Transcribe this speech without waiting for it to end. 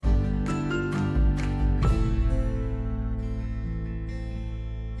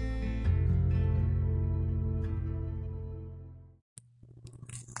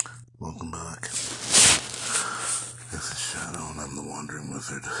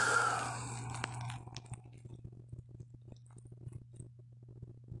blizzard.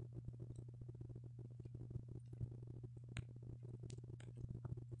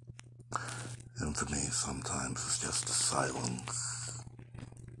 And for me, sometimes it's just the silence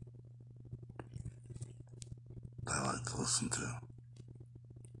that I like to listen to.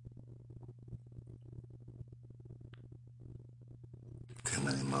 Too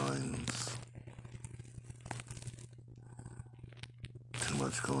many minds, too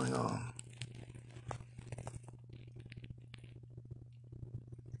much going on.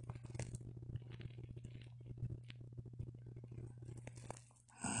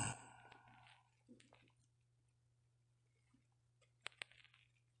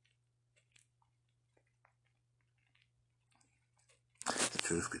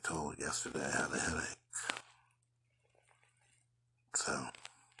 Truth be told, yesterday I had a headache. So,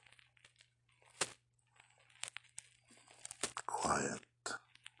 quiet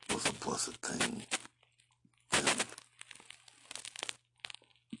was a blessed thing. And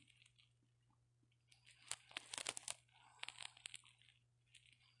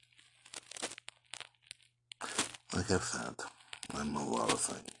like I've said, I'm a lot of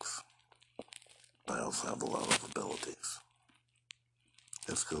things. But I also have a lot of abilities.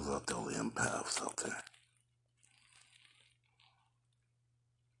 This goes out to all the empaths out there.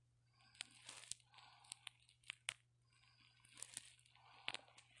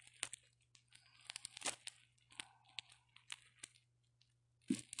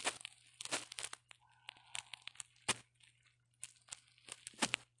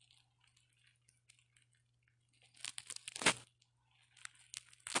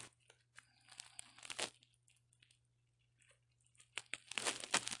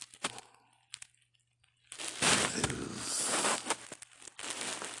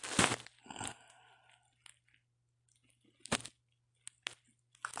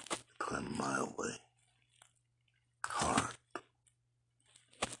 Mildly hard,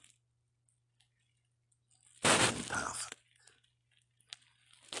 empathic,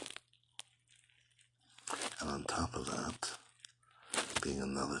 and on top of that, being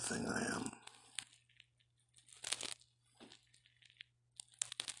another thing I am,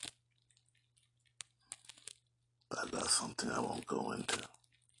 but that's something I won't go into.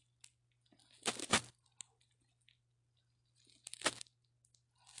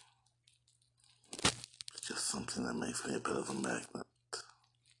 It's just something that makes me a bit of a magnet.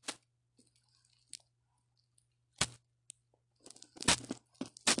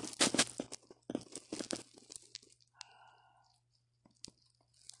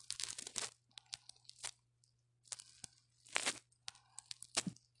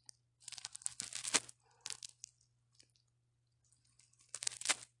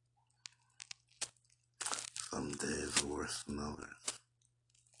 Some days are worse than others.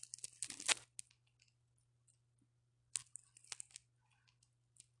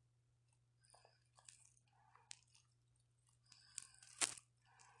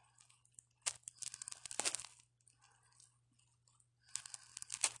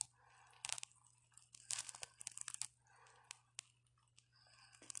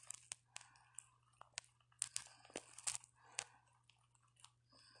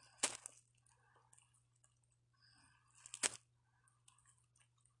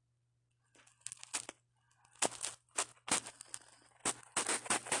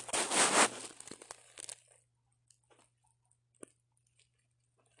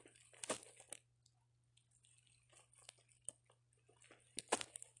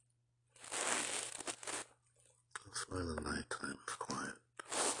 That's why the nighttime is quiet.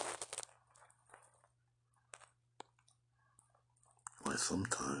 Why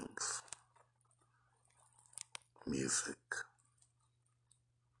sometimes music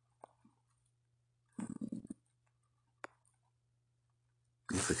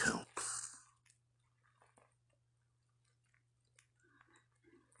helps.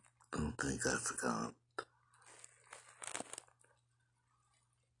 Don't think I forgot.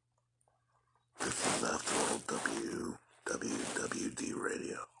 This is after all WWWD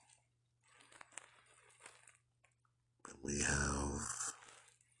radio. And we have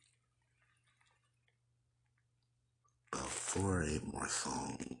about 4 or 8 more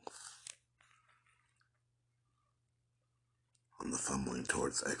songs on the Fumbling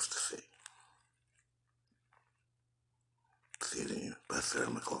Towards Ecstasy CD by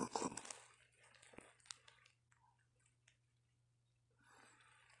Maclachlan.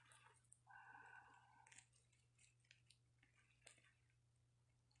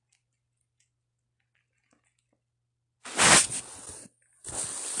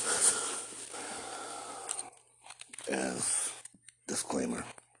 As disclaimer,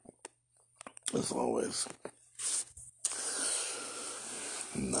 as always,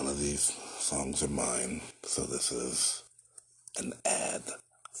 none of these songs are mine, so this is an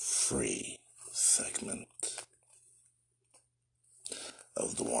ad-free segment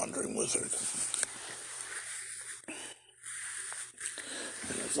of The Wandering Wizard.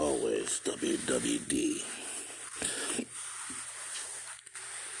 And as always, WWWD.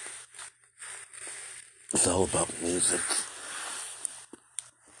 It's all about music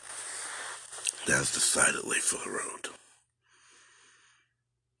that's decidedly for the road.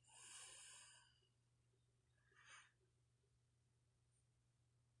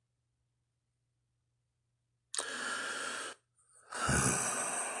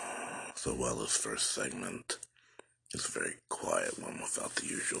 So while this first segment is a very quiet one without the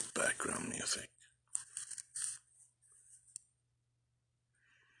usual background music,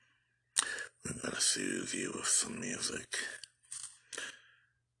 we're going to soothe you with some music.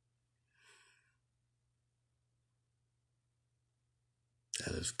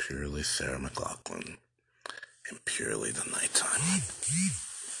 That is purely Sarah Maclachlan and purely the nighttime.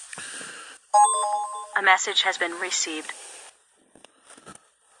 A message has been received.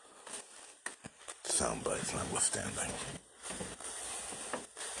 Sound bites notwithstanding.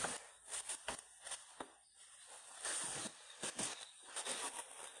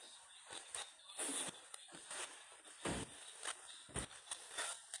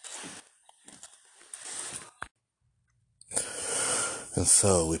 And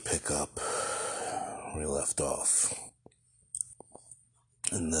so we pick up where we left off.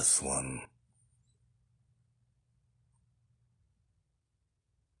 In this one,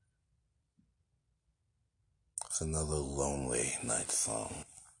 it's another lonely night song.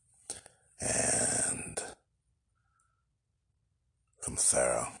 And from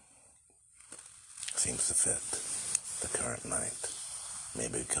Sarah, seems to fit the current night.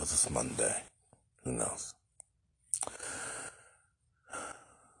 Maybe because it's Monday. Who knows?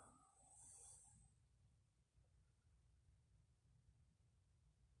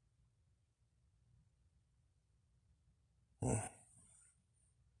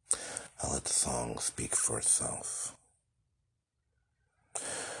 I'll let the song speak for itself.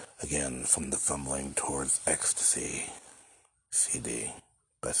 Again, from the Fumbling Towards Ecstasy CD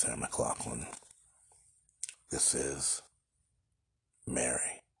by Sarah Maclachlan. This is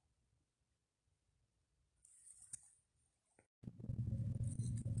Mary.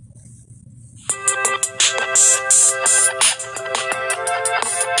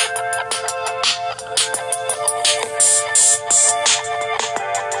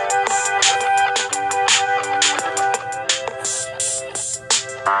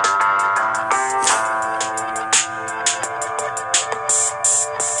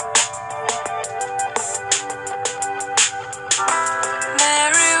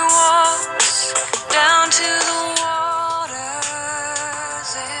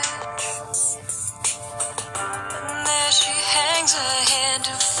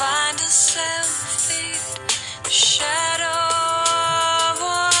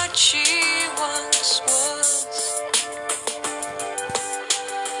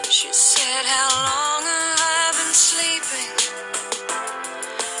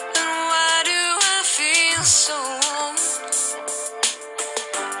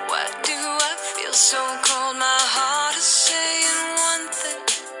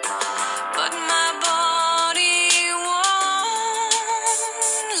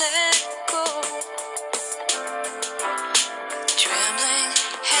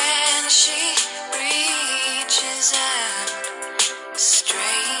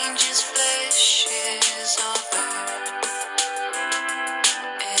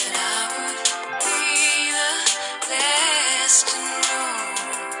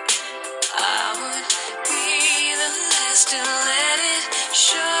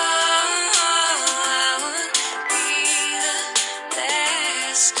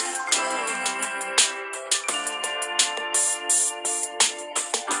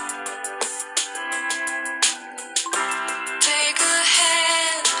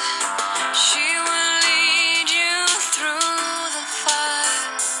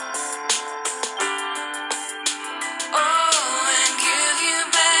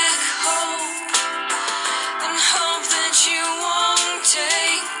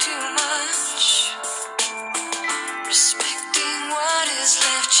 Take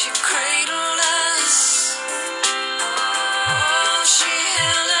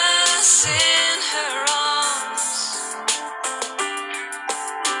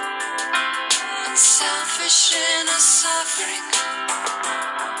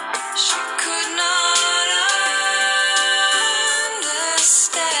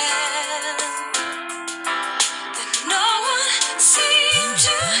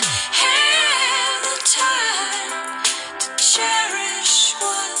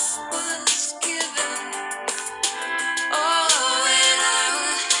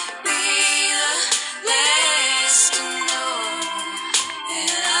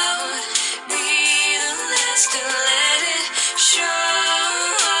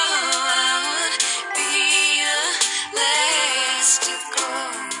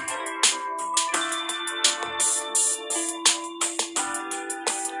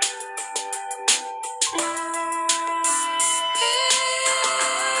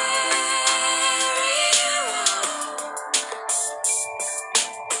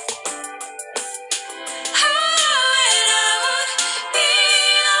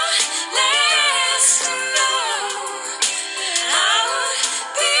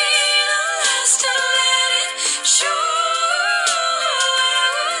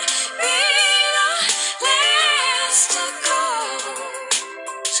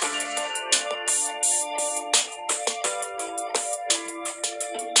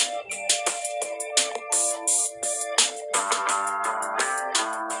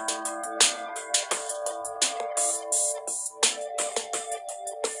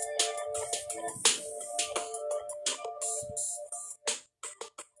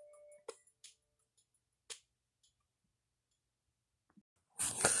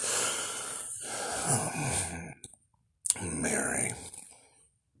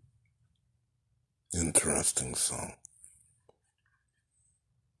interesting song.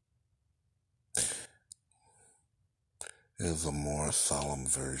 It is a more solemn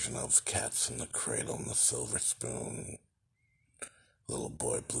version of Cats in the Cradle and the Silver Spoon, Little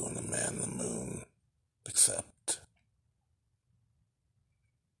Boy Blue and the Man in the Moon, except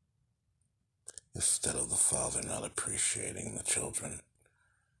instead of the father not appreciating the children,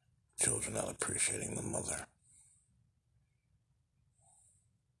 children not appreciating the mother,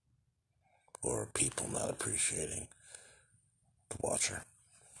 or people not appreciating the watcher.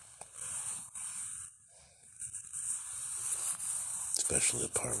 Especially the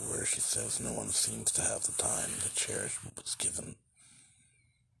part where she says no one seems to have the time to cherish what was given.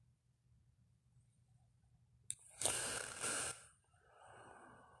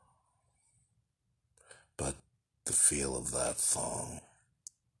 But the feel of that song,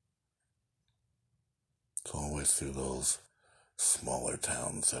 it's always through those smaller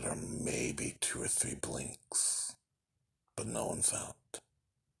towns that are maybe 2 or 3 blinks, but no one's out.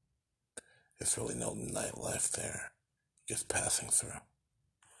 There's really no nightlife there, just passing through.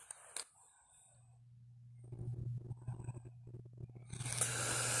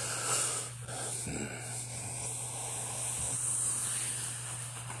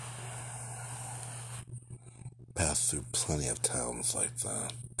 Passed through plenty of towns like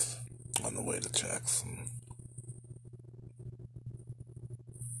that on the way to Jackson.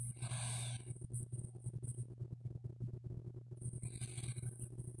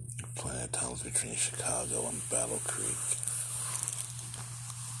 Plenty of towns between Chicago and Battle Creek.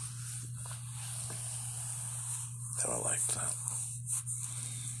 They were like that.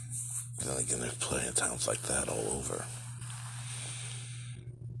 But then again, there's plenty of towns like that all over.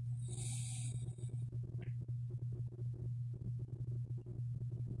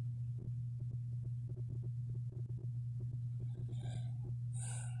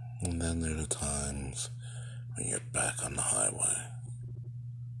 And then there are the times when you're back on the highway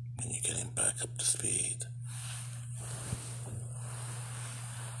and you're getting back up to speed.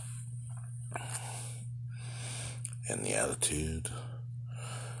 And the attitude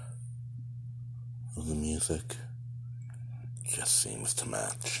of the music just seems to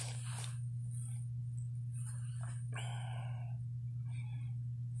match.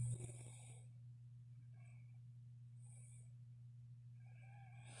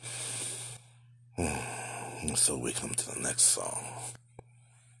 So we come to the next song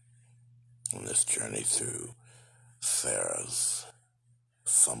on this journey through Sarah's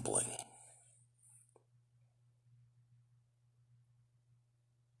Fumbling.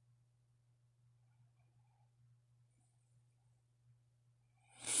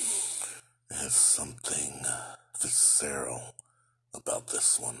 There's something visceral about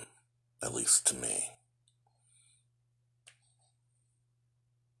this one, at least to me.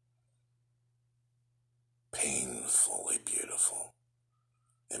 Painfully beautiful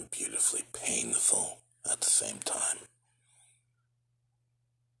and beautifully painful at the same time.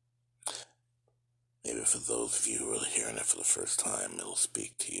 Maybe for those of you who are hearing it for the first time, it'll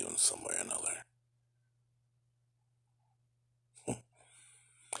speak to you in some way or another.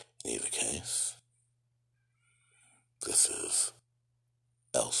 In either case, this is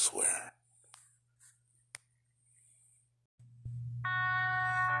Elsewhere.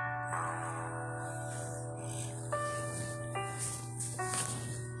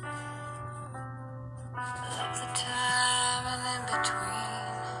 Love the time and in between,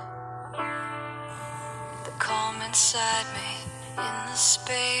 the calm inside me, in the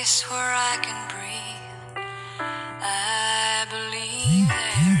space where I can breathe. I believe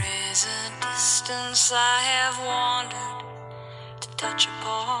there is a distance I have wandered to touch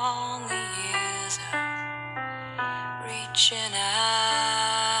upon the years of reaching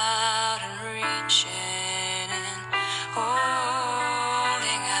out and reaching and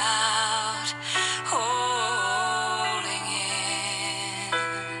holding out, holding in.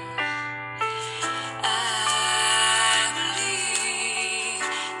 I believe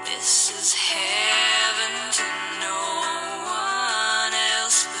this is heaven to no one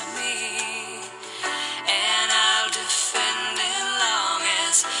else but me, and I'll defend it long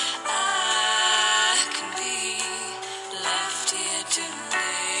as I can be left here to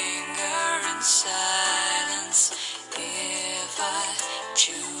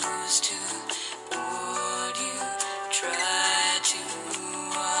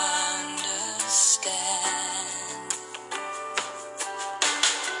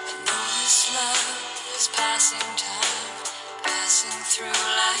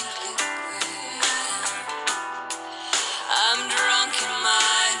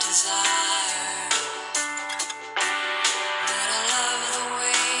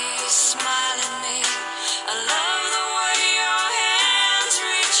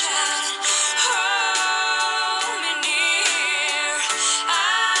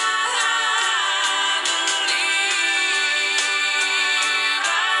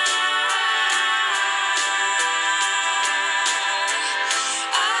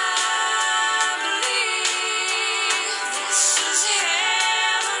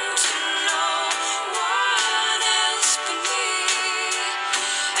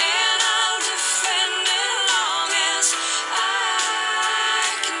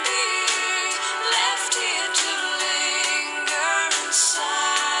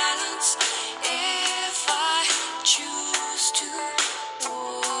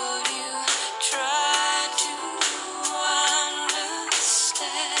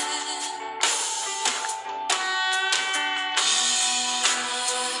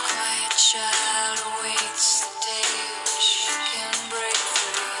child awaits the day when she can break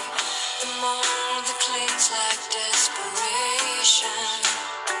free. The mold that clings like desperation.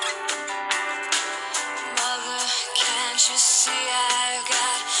 Mother, can't you see I've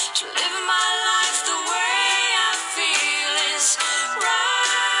got to live my life the way I feel is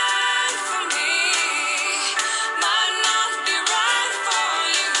right for me. Might not be right for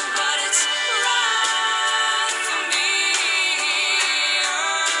you, but it's right for me.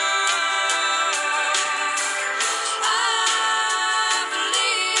 I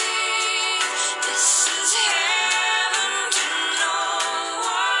believe this is heaven to no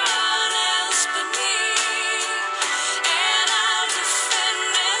one else but me, and I'll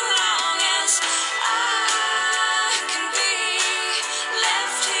defend it long as I can be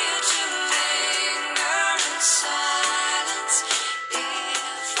left here to linger in silence.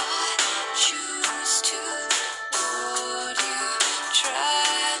 If I choose to, would you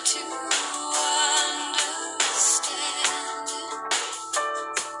try to understand it?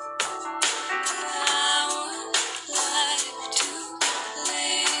 I would like to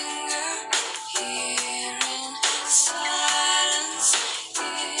linger here in silence.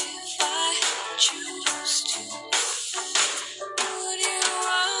 If I choose to, would you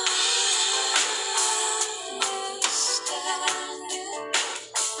understand it?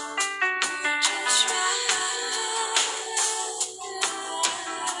 Would you try?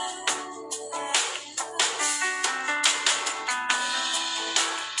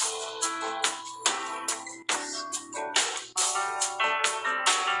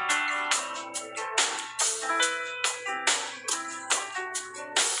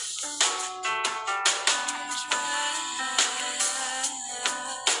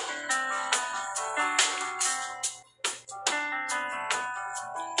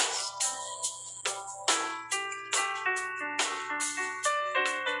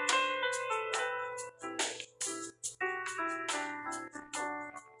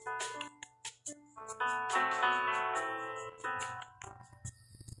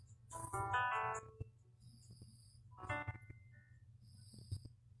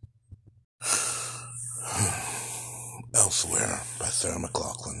 Elsewhere by Sarah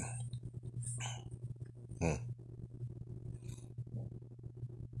Maclachlan.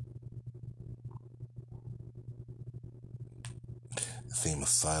 The theme of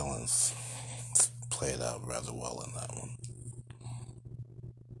silence played out rather well in that one.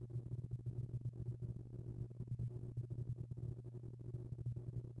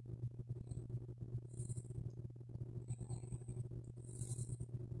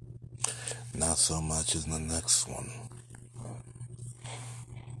 Not so much in the next one.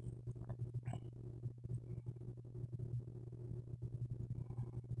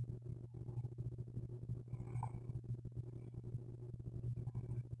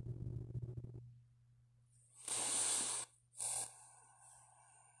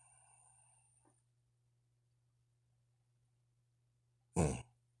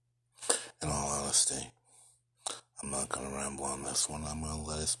 In all honesty, I'm not going to ramble on this one. I'm going to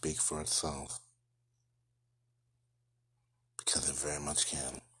let it speak for itself. Because it very much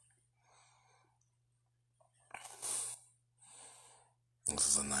can. This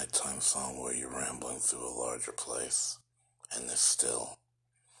is a nighttime song where you're rambling through a larger place, and there's still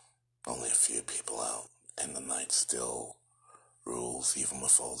only a few people out, and the night still rules even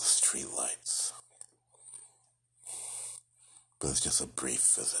with all the street lights. But it's just a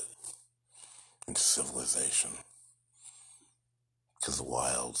brief visit into civilization, because the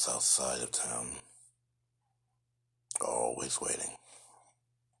wilds outside of town are always waiting.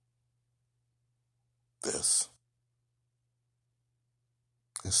 This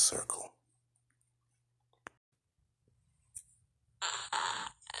is Circle.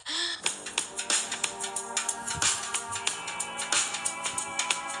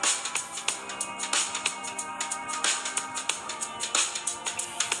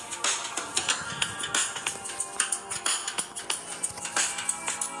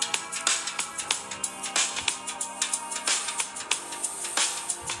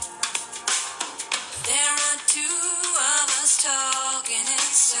 There are two of us talking in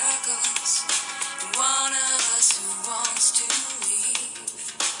circles.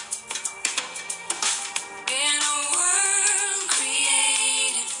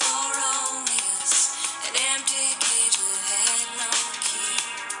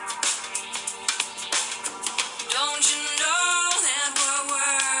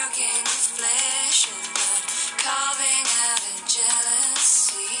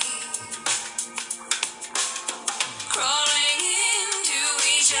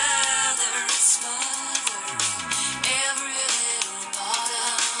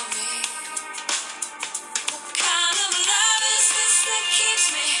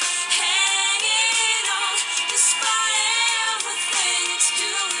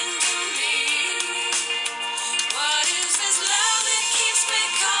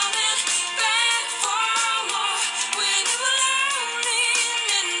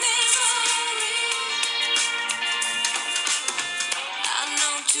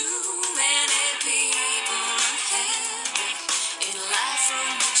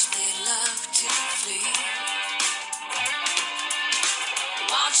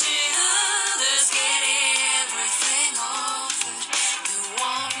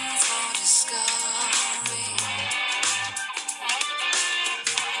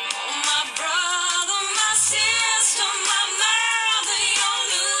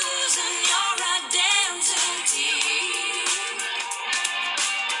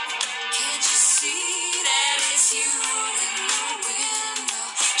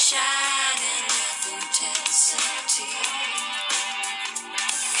 shining with intensity.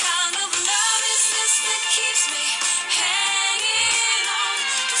 Kind of love is this that keeps me hanging on,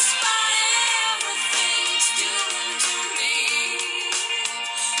 despite everything it's doing to me.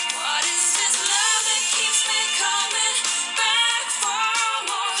 What is this love that keeps me coming back for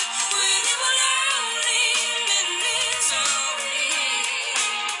more when it will only in misery?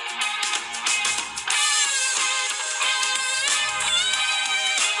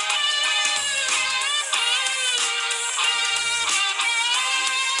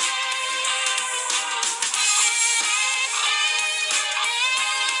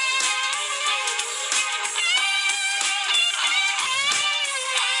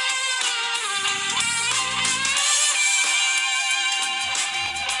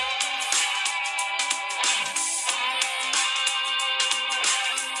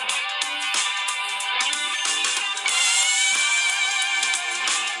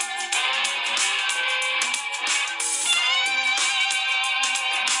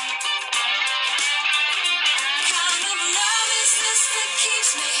 Kind of love is this that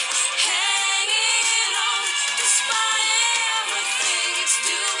keeps me hanging on, despite everything it's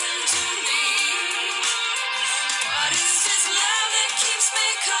doing to me? What is this love that keeps me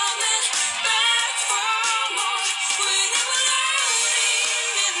coming back for more when it will only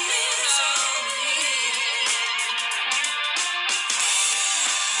end in misery?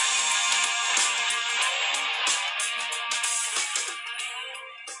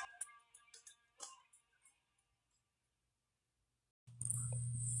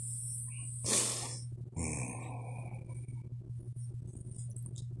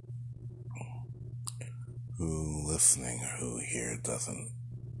 Who listening or who here doesn't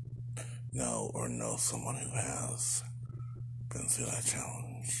know or know someone who has been through that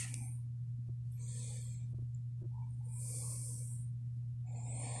challenge?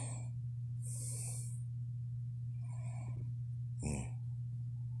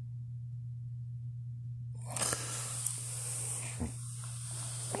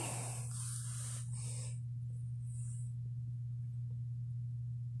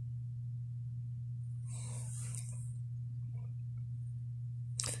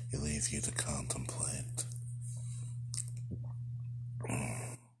 It leaves you to contemplate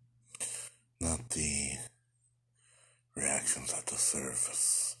not the reactions at the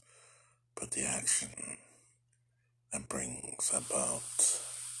surface, but the action that brings about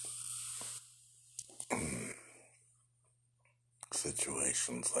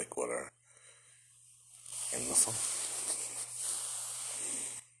situations like what are in the song.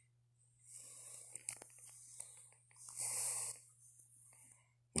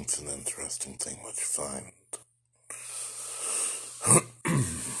 It's an interesting thing what you find.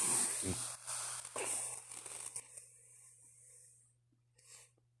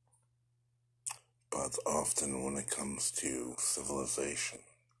 But often when it comes to civilization,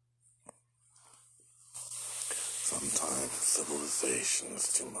 sometimes civilization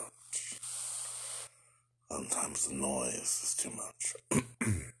is too much. Sometimes the noise is too much.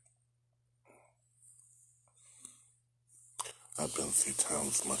 I've been through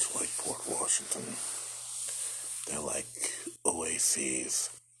towns much like Port Washington. They're like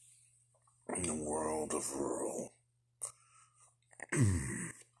oases in the world of rural.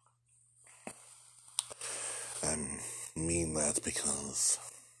 I mean that because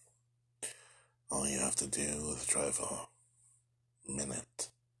all you have to do is drive a minute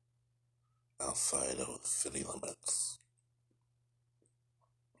outside of the city limits,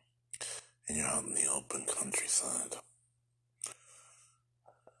 and you're out in the open countryside.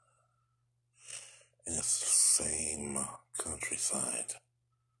 And it's the same countryside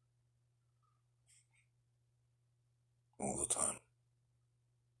all the time.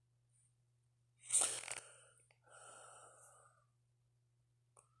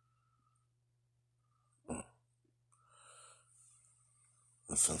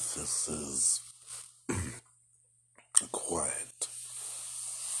 And since this is a quiet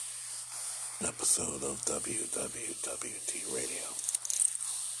episode of WWWD Radio,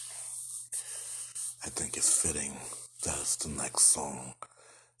 I think it's fitting that it's the next song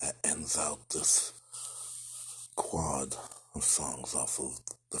that ends out this quad of songs off of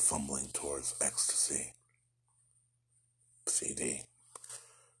the Fumbling Towards Ecstasy CD.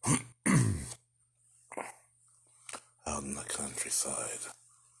 Out in the countryside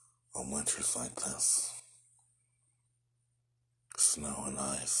on winters like this, snow and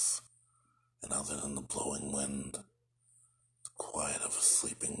ice, and other than the blowing wind, the quiet of a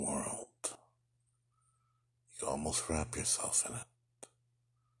sleeping world, you almost wrap yourself in it.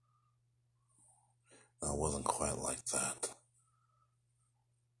 Now, it wasn't quite like that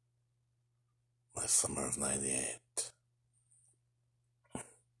my summer of 98,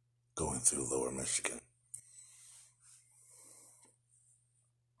 going through lower Michigan.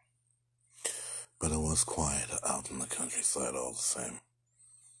 But it was quiet out in the countryside all the same.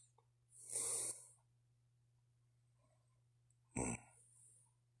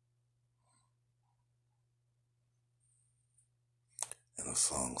 And the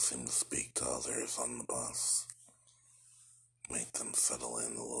song seemed to speak to others on the bus, make them settle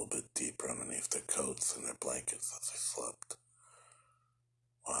in a little bit deeper underneath their coats and their blankets as they slept,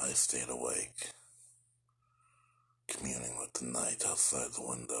 while I stayed awake, communing with the night outside the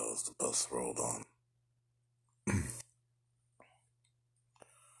window as the bus rolled on.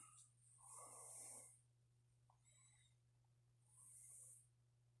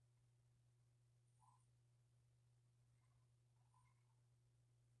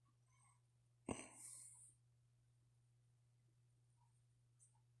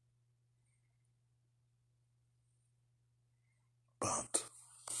 But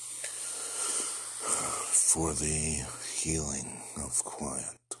for the healing of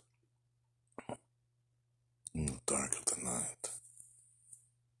quiet in the dark of the night,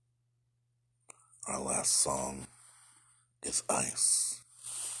 our last song is Ice.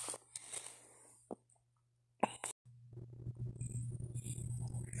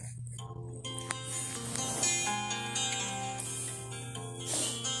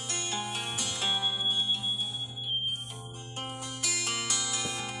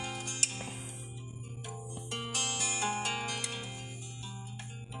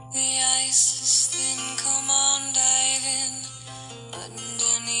 The ice is thin, come on, dive in.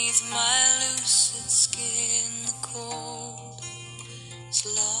 Underneath my lucid skin, the cold is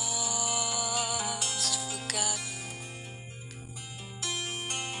lost, forgotten.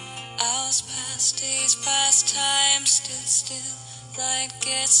 Hours pass, days pass, time stood still. Light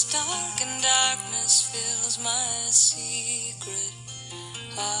gets dark and darkness fills my secret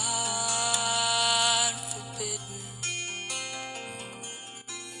heart, forbidden.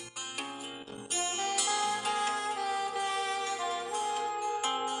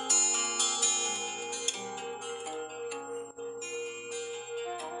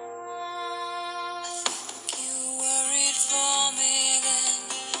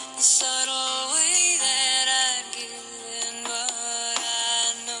 Subtle way that I'd give in, but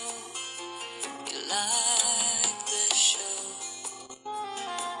I know you like the show.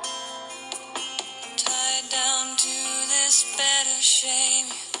 Tied down to this bed of shame,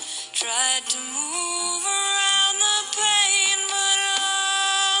 tried to move around the pain, but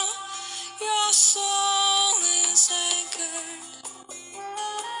oh, your soul is anchored.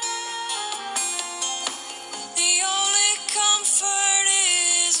 The only comfort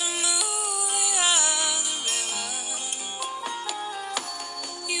is a moving of the river.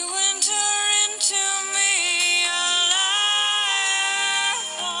 You enter into me alive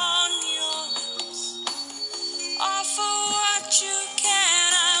on your lips. Offer what you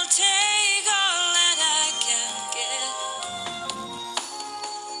can, I'll take all that I can get.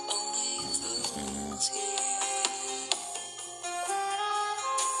 Only fools here.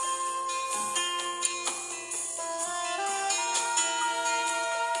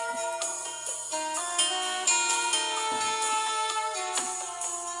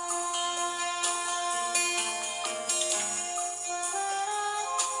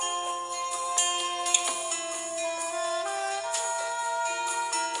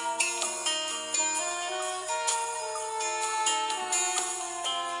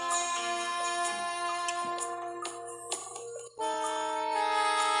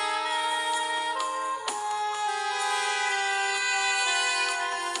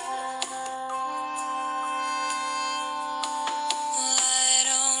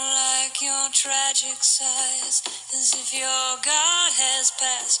 Tragic sighs, as if your God has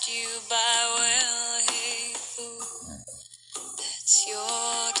passed you by. Well, hey, fool, that's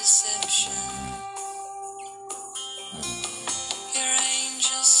your deception. Your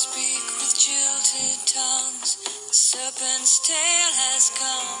angels speak with jilted tongues. The serpent's tail has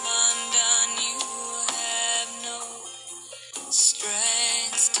come undone. You have no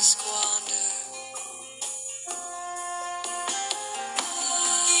strength to squander.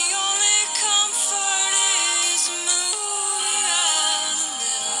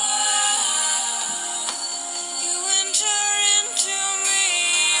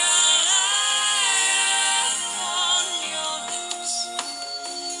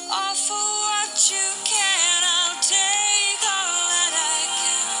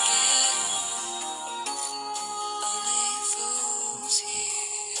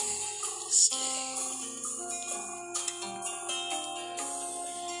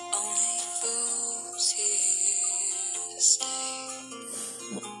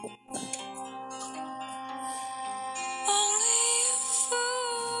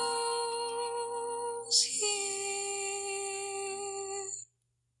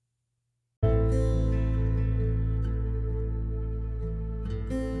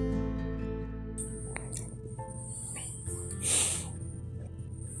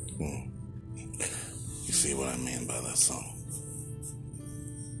 by that song.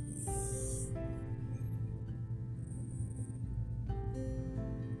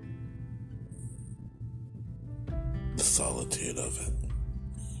 The solitude of it.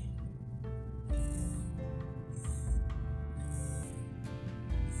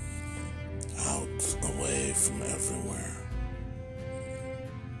 Out, away from everywhere.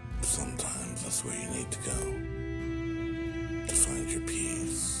 Sometimes that's where you need to go to find your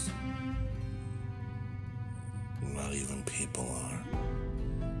peace. Not even people are.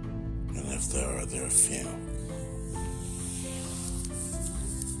 And if there are few.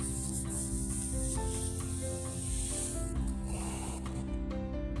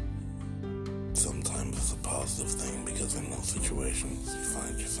 Sometimes it's a positive thing because in those situations you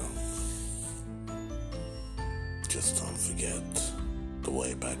find yourself. Just don't forget the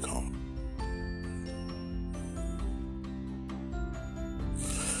way back home.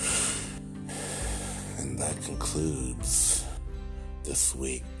 And that concludes this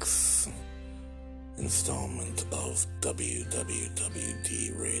week's installment of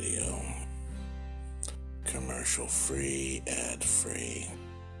WWWD Radio. Commercial free, ad free.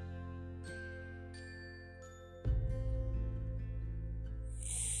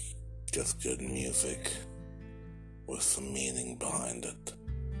 Just good music with some meaning behind it.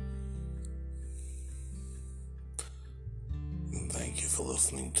 And thank you for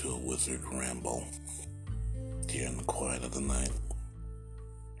listening to a wizard ramble here in the quiet of the night.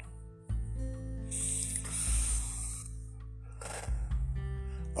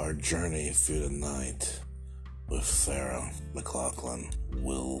 Our journey through the night with Sarah Maclachlan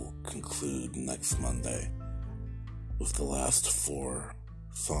will conclude next Monday with the last 4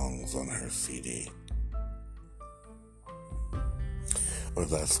 songs on her CD. Or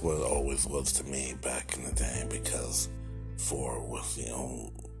that's what it always was to me back in the day, because 4 was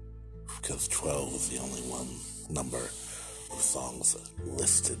because 12 was the only one number of songs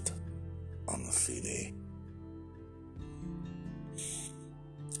listed on the CD.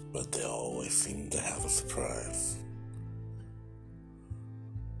 But they always seem to have a surprise.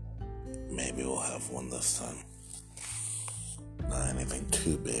 Maybe we'll have one this time. Not anything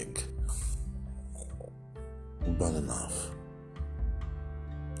too big, but enough.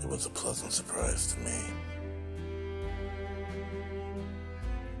 It was a pleasant surprise to me.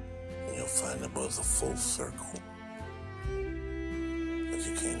 You'll find it was a full circle that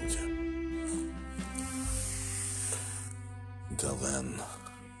you came to. Until then,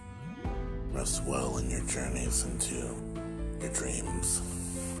 rest well in your journeys into your dreams.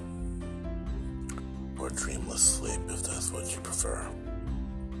 Or dreamless sleep if that's what you prefer.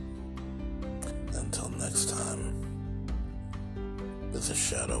 Until next time, there's a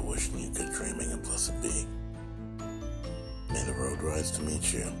shadow wishing you good dreaming and blessed be. May the road rise to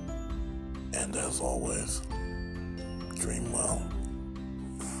meet you, and as always, dream well.